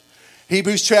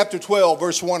Hebrews chapter 12,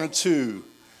 verse 1 and 2.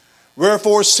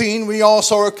 Wherefore, seeing we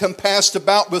also are compassed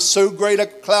about with so great a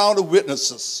cloud of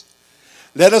witnesses,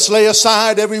 let us lay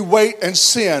aside every weight and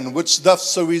sin which doth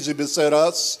so easily beset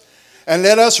us, and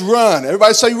let us run.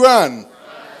 Everybody say run.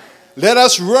 Let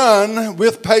us run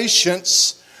with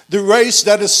patience the race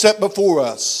that is set before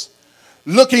us.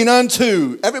 Looking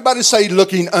unto, everybody say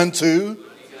looking unto.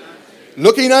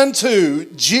 Looking unto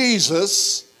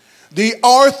Jesus, the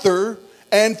author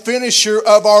and finisher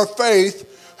of our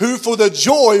faith, who for the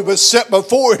joy was set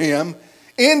before him,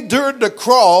 endured the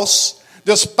cross,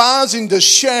 despising the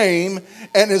shame,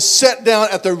 and is set down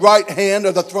at the right hand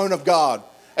of the throne of God.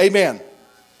 Amen.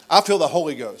 I feel the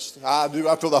Holy Ghost. I do.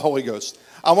 I feel the Holy Ghost.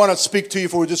 I want to speak to you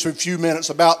for just a few minutes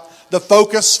about the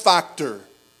focus factor.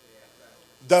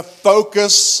 The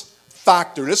focus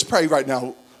factor. Let's pray right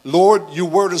now. Lord, your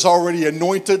word is already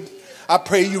anointed. I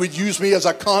pray you would use me as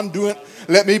a conduit.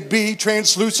 Let me be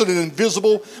translucent and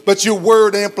invisible, but your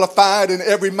word amplified in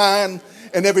every mind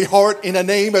and every heart in the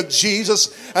name of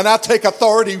Jesus. And I take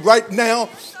authority right now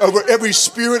over every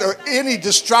spirit or any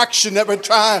distraction that would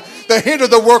try to hinder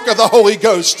the work of the Holy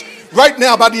Ghost. Right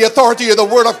now, by the authority of the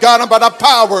word of God and by the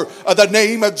power of the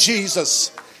name of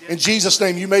Jesus. In Jesus'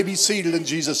 name, you may be seated in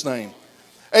Jesus' name.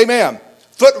 Amen.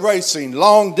 Foot racing,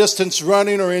 long distance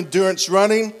running or endurance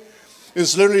running,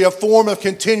 is literally a form of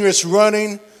continuous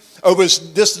running over a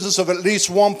distance of at least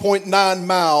 1.9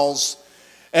 miles,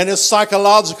 and is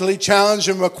psychologically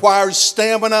challenging and requires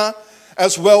stamina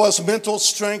as well as mental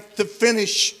strength to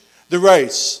finish the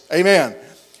race. Amen.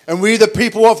 And we, the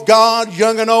people of God,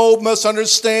 young and old, must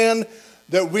understand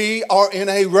that we are in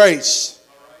a race.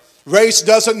 Race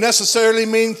doesn't necessarily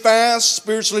mean fast,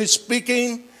 spiritually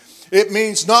speaking. It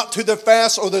means not to the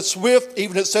fast or the swift,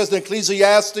 even it says in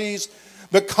Ecclesiastes,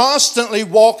 but constantly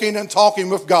walking and talking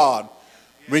with God.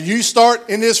 When you start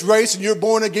in this race and you're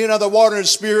born again of the water and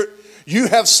spirit, you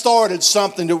have started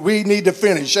something that we need to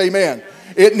finish. Amen.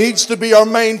 It needs to be our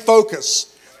main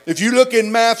focus. If you look in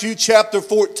Matthew chapter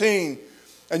 14,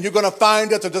 and you're going to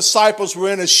find that the disciples were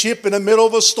in a ship in the middle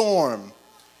of a storm.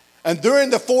 And during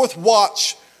the fourth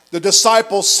watch, the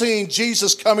disciples seen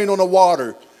Jesus coming on the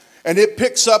water. And it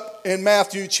picks up in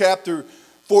Matthew chapter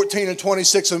 14 and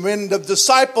 26. And when the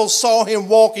disciples saw him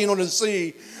walking on the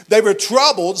sea, they were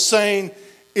troubled, saying,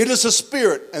 "It is a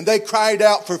spirit." And they cried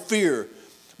out for fear.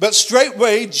 But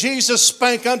straightway Jesus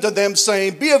spake unto them,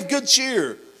 saying, "Be of good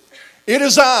cheer. It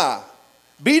is I.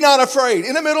 Be not afraid."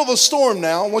 In the middle of a storm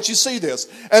now, I want you to see this.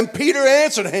 And Peter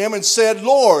answered him and said,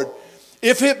 "Lord,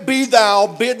 if it be thou,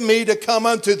 bid me to come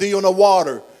unto thee on the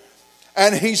water."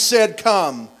 And he said,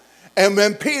 "Come." And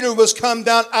when Peter was come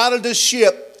down out of the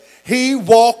ship, he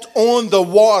walked on the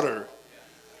water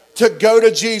to go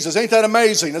to Jesus. Ain't that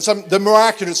amazing? It's the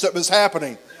miraculous that was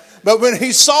happening. But when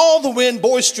he saw the wind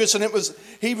boisterous and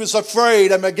he was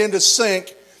afraid and began to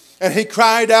sink, and he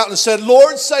cried out and said,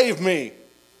 "Lord, save me."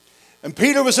 And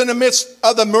Peter was in the midst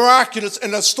of the miraculous,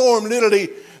 and the storm literally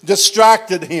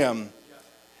distracted him.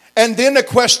 And then the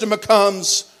question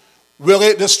becomes, will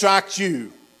it distract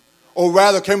you? Or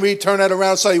rather, can we turn that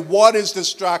around and say, what is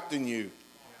distracting you?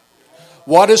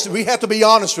 We have to be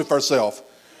honest with ourselves.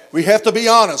 We have to be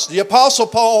honest. The Apostle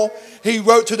Paul, he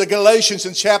wrote to the Galatians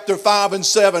in chapter 5 and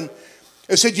 7.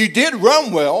 He said, "You did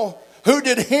run well. Who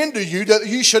did hinder you that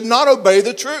you should not obey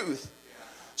the truth?"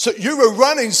 So you were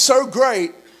running so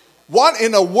great. What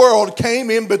in the world came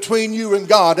in between you and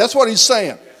God? That's what he's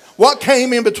saying. What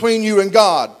came in between you and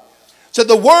God? So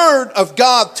the word of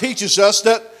God teaches us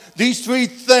that these three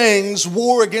things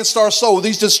war against our soul,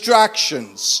 these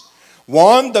distractions.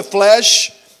 One, the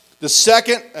flesh. The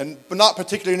second, and not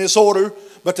particularly in this order,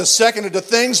 but the second are the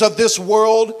things of this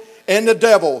world and the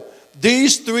devil.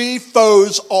 These three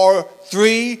foes are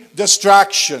three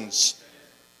distractions.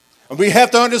 And we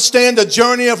have to understand the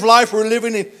journey of life we're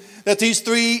living in, that these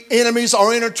three enemies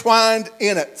are intertwined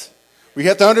in it. We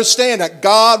have to understand that.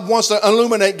 God wants to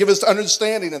illuminate, give us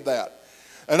understanding of that.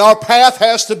 And our path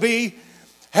has to be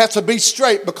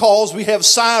straight, because we have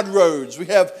side roads, we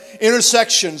have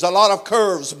intersections, a lot of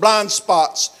curves, blind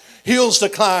spots, hills to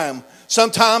climb.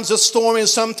 Sometimes it's stormy,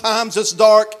 sometimes it's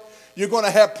dark. You're going to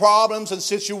have problems and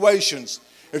situations.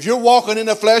 If you're walking in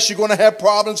the flesh, you're going to have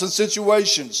problems and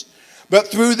situations. But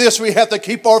through this, we have to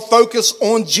keep our focus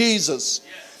on Jesus.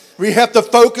 We have to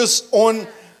focus on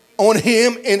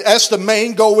him, and that's the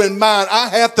main goal in mind. I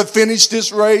have to finish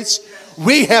this race.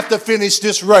 We have to finish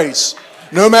this race,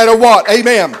 no matter what.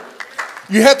 Amen.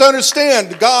 You have to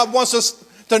understand, God wants us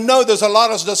to know there's a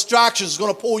lot of distractions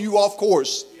going to pull you off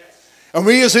course. And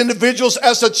we as individuals,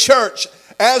 as a church,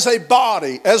 as a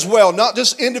body as well, not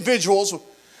just individuals,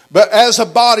 but as a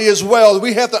body as well,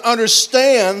 we have to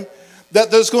understand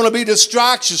that there's going to be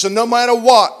distractions, and no matter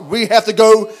what, we have to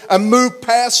go and move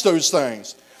past those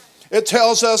things. It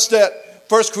tells us that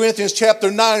 1 Corinthians chapter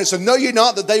 9, it says, know ye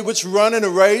not that they which run in a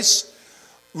race,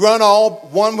 run all,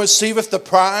 one receiveth the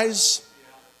prize?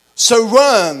 So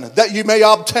run that you may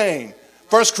obtain.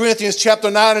 1 Corinthians chapter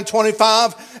 9 and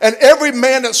 25, and every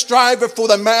man that striveth for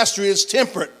the mastery is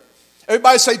temperate.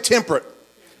 Everybody say temperate.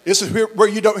 This is where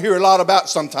you don't hear a lot about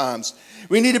sometimes.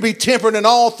 We need to be temperate in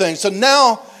all things. So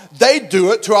now they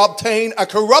do it to obtain a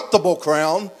corruptible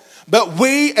crown, but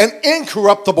we an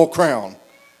incorruptible crown.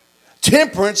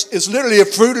 Temperance is literally a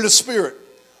fruit of the Spirit.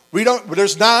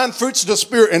 There's 9 fruits of the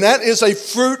Spirit, and that is a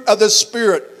fruit of the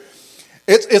Spirit.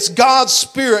 It's God's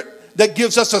Spirit that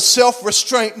gives us a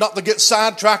self-restraint not to get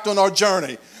sidetracked on our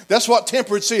journey. That's what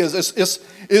temperance is.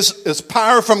 It's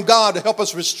power from God to help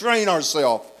us restrain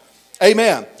ourselves.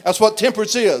 Amen. That's what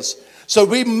temperance is. So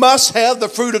we must have the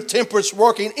fruit of temperance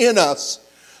working in us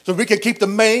so we can keep the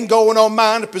main goal in our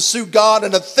mind to pursue God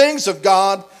and the things of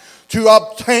God to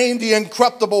obtain the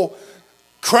incorruptible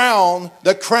crown,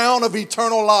 the crown of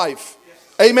eternal life.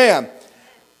 Amen.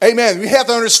 Amen. We have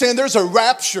to understand there's a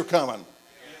rapture coming.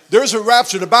 There's a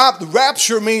rapture. The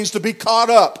rapture means to be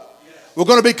caught up. We're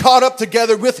going to be caught up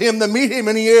together with him to meet him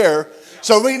in the air.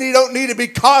 So we don't need to be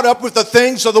caught up with the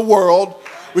things of the world.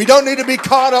 We don't need to be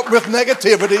caught up with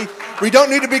negativity. We don't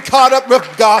need to be caught up with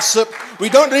gossip. We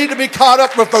don't need to be caught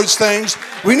up with those things.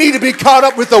 We need to be caught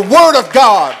up with the Word of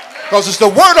God. Because it's the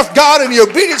Word of God and the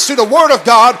obedience to the Word of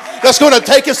God that's going to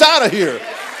take us out of here.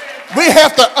 We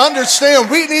have to understand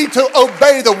we need to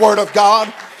obey the Word of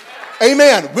God.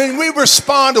 Amen. When we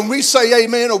respond and we say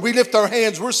amen or we lift our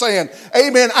hands, we're saying,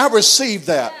 amen, I receive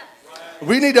that.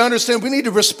 We need to understand we need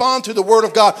to respond to the Word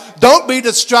of God. Don't be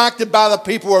distracted by the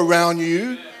people around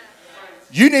you.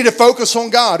 You need to focus on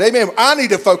God. Amen. I need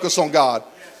to focus on God.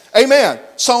 Amen.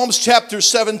 Psalms chapter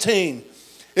 17.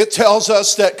 It tells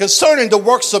us that concerning the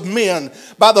works of men,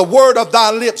 by the word of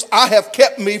thy lips, I have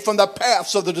kept me from the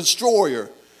paths of the destroyer.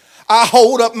 I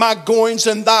hold up my goings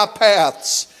in thy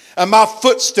paths, and my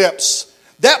footsteps,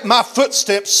 that my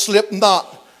footsteps slip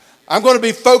not. I'm going to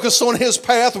be focused on his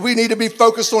path. We need to be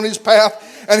focused on his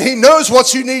path. And he knows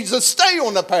what you need to stay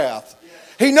on the path.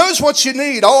 He knows what you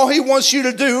need. All he wants you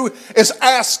to do is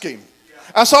ask him.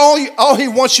 That's all he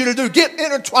wants you to do. Get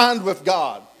intertwined with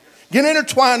God. Get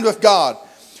intertwined with God.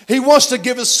 He wants to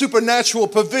give us supernatural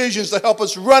provisions to help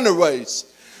us run a race.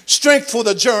 Strength for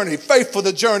the journey, faith for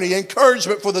the journey,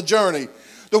 encouragement for the journey.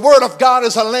 The word of God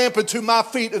is a lamp unto my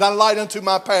feet and a light unto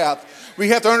my path. We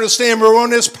have to understand we're on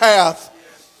this path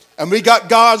and we got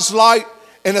God's light.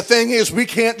 And the thing is, we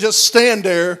can't just stand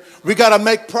there. We got to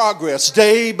make progress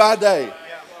day by day.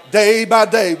 Day by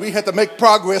day, we have to make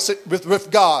progress with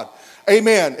God.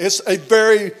 Amen. It's a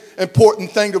very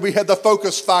important thing that we have the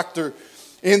focus factor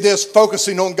in this,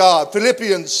 focusing on God.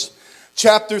 Philippians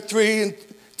chapter 3 and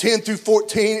 10 through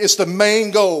 14 is the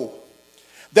main goal.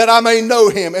 That I may know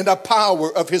him and the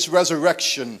power of his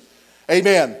resurrection.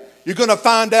 Amen. You're going to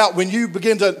find out when you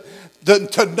begin to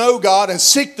know God and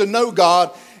seek to know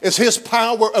God, it's his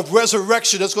power of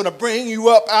resurrection that's going to bring you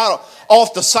up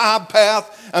off the side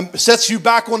path and sets you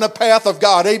back on the path of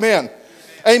God. Amen.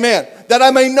 Amen. That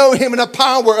I may know him in the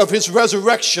power of his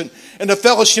resurrection and the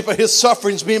fellowship of his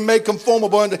sufferings, being made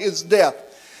conformable unto his death.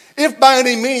 If by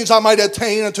any means I might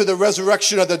attain unto the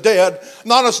resurrection of the dead,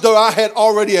 not as though I had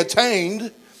already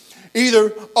attained,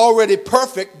 either already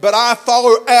perfect, but I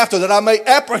follow after, that I may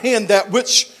apprehend that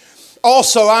which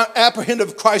also I apprehend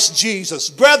of Christ Jesus.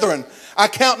 Brethren, I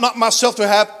count not myself to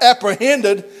have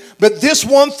apprehended, but this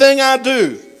one thing I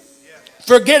do,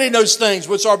 forgetting those things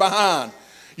which are behind.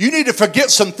 You need to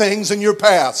forget some things in your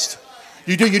past.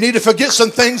 You do. You need to forget some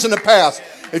things in the past.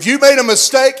 If you made a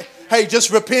mistake, hey,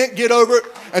 just repent, get over it,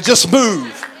 and just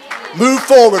move. Move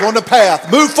forward on the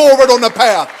path. Move forward on the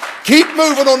path. Keep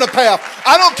moving on the path.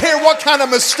 I don't care what kind of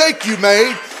mistake you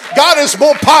made. God is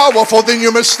more powerful than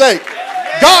your mistake.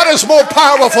 God is more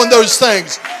powerful than those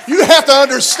things. You have to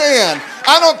understand.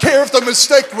 I don't care if the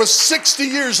mistake was 60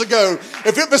 years ago,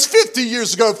 if it was 50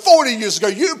 years ago, 40 years ago.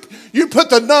 You put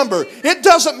the number. It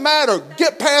doesn't matter.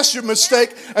 Get past your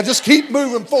mistake and just keep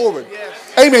moving forward.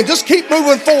 Amen. Just keep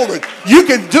moving forward. You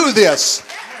can do this.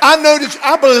 I know that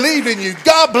I believe in you.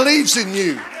 God believes in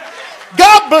you.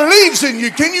 God believes in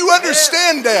you. Can you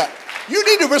understand that? You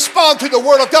need to respond to the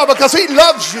word of God because he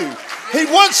loves you. He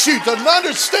wants you to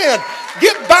understand.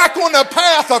 Get back on the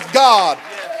path of God.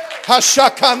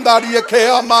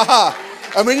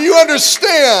 And when you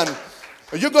understand,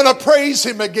 you're going to praise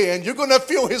him again. You're going to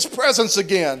feel his presence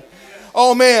again.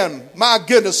 Oh man, my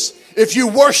goodness. If you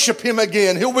worship him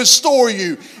again, he'll restore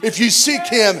you. If you seek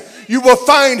him, you will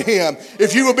find him.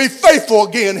 If you will be faithful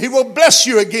again, he will bless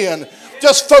you again.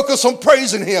 Just focus on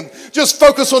praising him. Just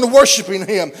focus on worshiping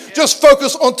him. Just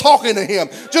focus on talking to him.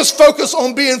 Just focus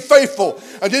on being faithful.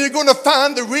 And then you're going to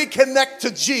find the reconnect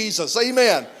to Jesus.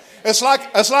 Amen. It's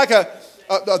like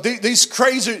these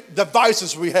crazy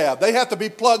devices we have. They have to be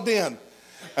plugged in.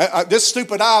 This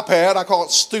stupid iPad, I call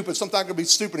it stupid. Sometimes it can be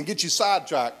stupid and get you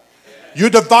sidetracked. Your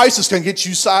devices can get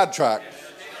you sidetracked.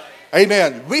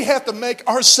 Amen. We have to make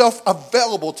ourselves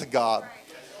available to God.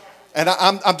 And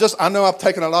I know I've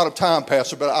taken a lot of time,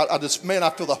 Pastor, but I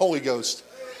feel the Holy Ghost.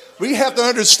 We have to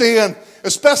understand,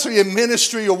 especially in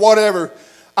ministry or whatever.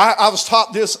 I was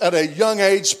taught this at a young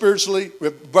age spiritually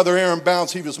with Brother Aaron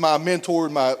Bounce. He was my mentor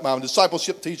and my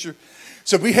discipleship teacher.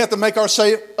 So we have to make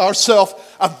ourselves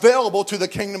available to the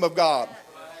kingdom of God.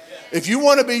 If you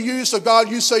want to be used of God,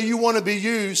 you say you want to be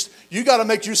used, you got to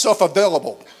make yourself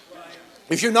available.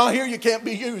 If you're not here, you can't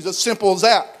be used. As simple as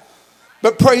that.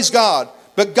 But praise God.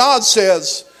 But God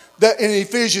says that in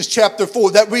Ephesians chapter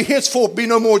 4, that we henceforth be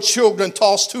no more children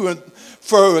tossed to and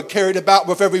fro and carried about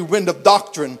with every wind of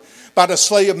doctrine by the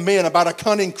sleight of men, about a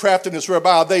cunning craftiness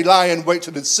whereby they lie in wait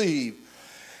to deceive.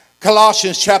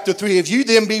 Colossians chapter 3, if you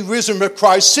then be risen with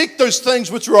Christ, seek those things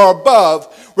which are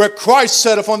above, where Christ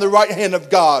sitteth on the right hand of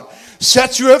God.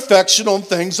 Set your affection on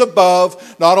things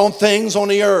above, not on things on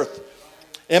the earth.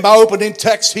 In my opening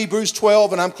text, Hebrews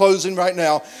 12, and I'm closing right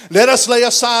now. Let us lay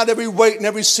aside every weight and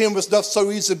every sin which doth so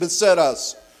easily beset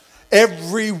us.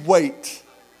 Every weight,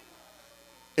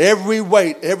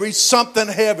 every something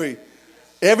heavy.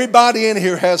 Everybody in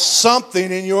here has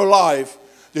something in your life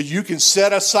that you can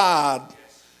set aside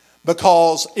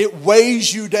because it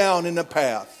weighs you down in the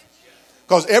path.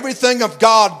 Because everything of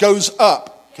God goes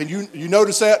up. Can you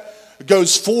notice that? It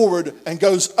goes forward and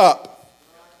goes up.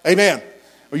 Amen.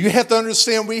 Well, you have to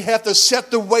understand we have to set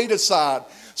the weight aside.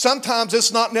 Sometimes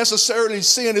it's not necessarily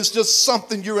sin. It's just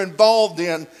something you're involved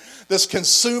in that's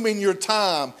consuming your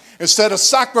time. Instead of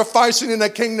sacrificing in the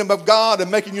kingdom of God and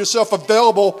making yourself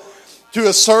available to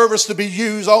a service to be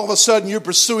used, all of a sudden you're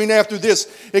pursuing after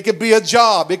this. It could be a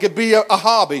job. It could be a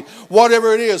hobby,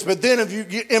 whatever it is. But then if you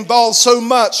get involved so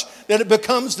much that it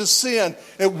becomes the sin,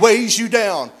 it weighs you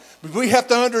down. But we have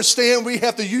to understand we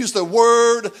have to use the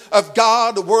Word of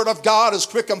God. The Word of God is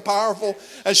quick and powerful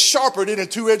and sharper than a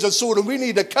two-edged sword. And we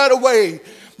need to cut away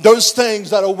those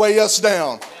things that will weigh us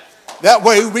down. That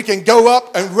way we can go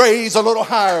up and raise a little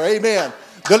higher. Amen.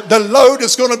 The load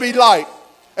is going to be light.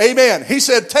 Amen. He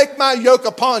said, take my yoke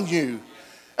upon you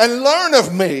and learn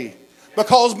of me,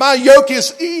 because my yoke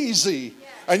is easy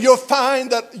and you'll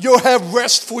find that you'll have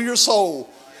rest for your soul.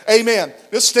 Amen.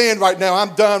 Let's stand right now.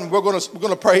 I'm done. We're going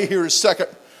to pray here in a second.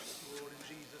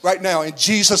 Right now, in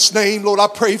Jesus' name, Lord, I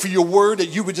pray for your word that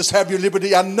you would just have your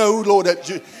liberty. I know, Lord, that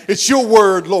it's your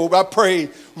word, Lord. I pray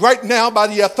right now by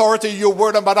the authority of your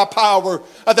word and by the power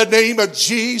of the name of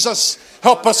Jesus.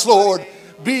 Help us, Lord.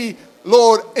 Be,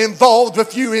 Lord, involved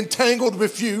with you, entangled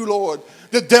with you, Lord.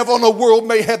 The devil in the world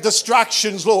may have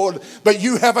distractions, Lord, but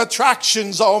you have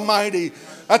attractions, Almighty.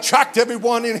 Attract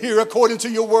everyone in here according to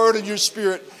your word and your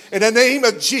spirit. In the name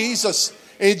of Jesus,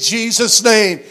 in Jesus' name.